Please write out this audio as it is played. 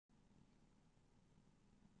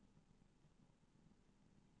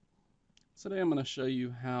Today I'm going to show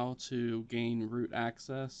you how to gain root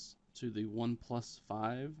access to the OnePlus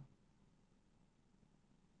 5.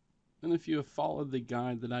 And if you have followed the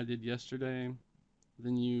guide that I did yesterday,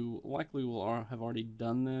 then you likely will have already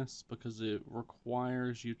done this because it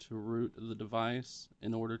requires you to root the device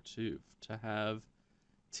in order to have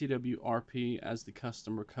TWRP as the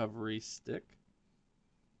custom recovery stick.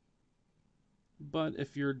 But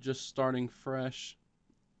if you're just starting fresh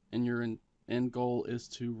and your end goal is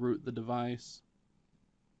to root the device,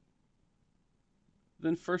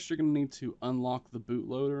 then first you're going to need to unlock the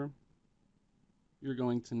bootloader. You're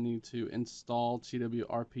going to need to install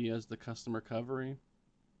TWRP as the custom recovery.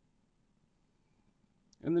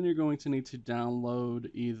 And then you're going to need to download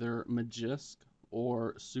either Magisk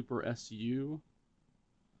or SuperSU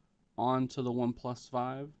onto the OnePlus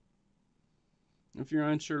 5. If you're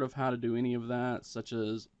unsure of how to do any of that, such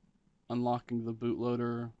as unlocking the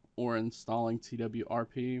bootloader or installing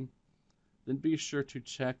TWRP, then be sure to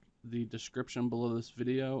check the description below this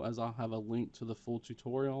video, as I'll have a link to the full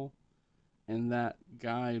tutorial, and that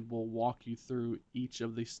guide will walk you through each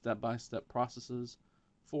of the step-by-step processes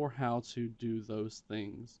for how to do those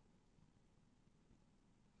things.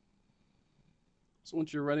 So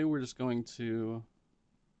once you're ready, we're just going to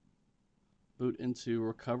boot into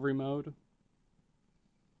recovery mode.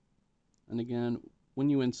 And again, when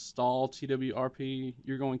you install TWRP,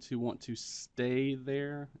 you're going to want to stay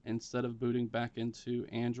there instead of booting back into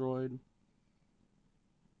Android.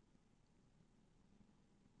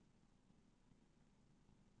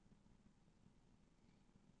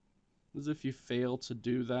 As if you fail to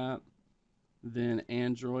do that, then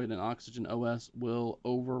Android and Oxygen OS will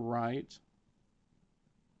overwrite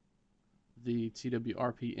the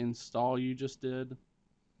TWRP install you just did.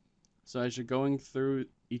 So as you're going through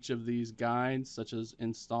each of these guides, such as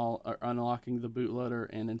unlocking the bootloader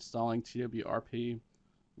and installing TWRP,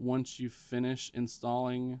 once you finish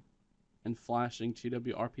installing and flashing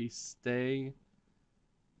TWRP, stay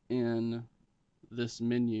in this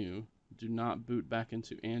menu. Do not boot back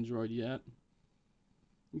into Android yet.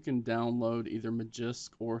 You can download either Magisk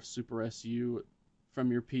or SuperSU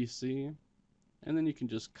from your PC, and then you can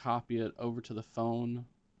just copy it over to the phone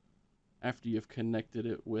after you've connected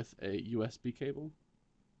it with a USB cable.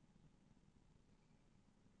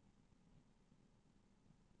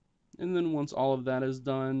 And then once all of that is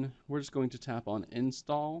done, we're just going to tap on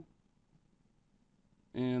install,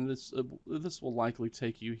 and this will likely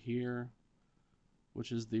take you here,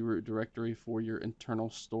 which is the root directory for your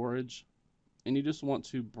internal storage. And you just want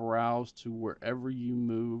to browse to wherever you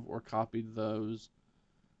move or copied those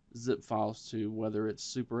zip files to, whether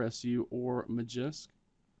it's SuperSU or Magisk.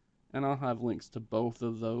 And I'll have links to both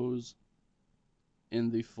of those in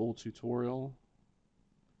the full tutorial.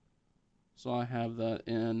 So I have that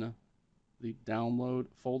in the download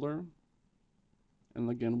folder. And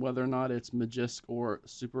again, whether or not it's Magisk or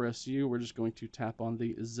SuperSU, we're just going to tap on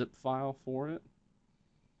the zip file for it.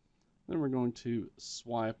 Then we're going to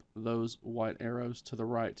swipe those white arrows to the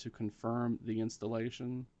right to confirm the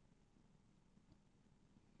installation.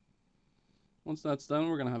 Once that's done,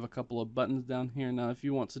 we're going to have a couple of buttons down here. Now, if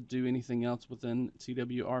you want to do anything else within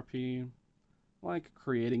TWRP, like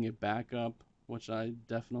creating a backup, which I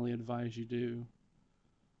definitely advise you do,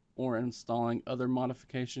 or installing other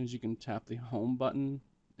modifications, you can tap the home button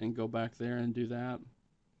and go back there and do that.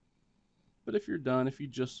 But if you're done, if you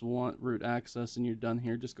just want root access and you're done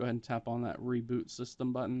here, just go ahead and tap on that reboot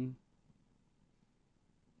system button.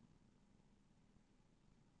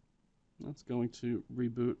 That's going to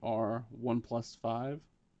reboot our OnePlus 5.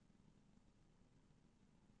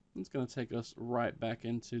 It's going to take us right back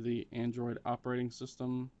into the Android operating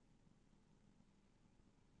system.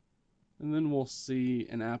 And then we'll see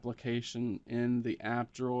an application in the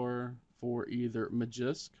app drawer for either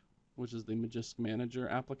Magisk, which is the Magisk Manager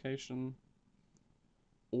application,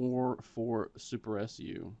 or for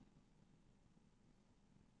SuperSU.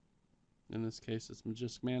 In this case, it's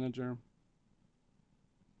Magisk Manager.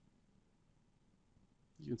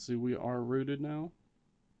 You can see we are rooted now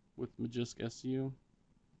with Magisk SU.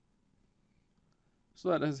 So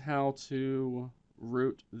that is how to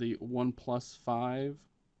root the OnePlus 5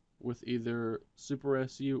 with either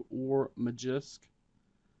SuperSU or Magisk,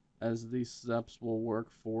 as these steps will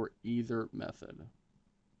work for either method.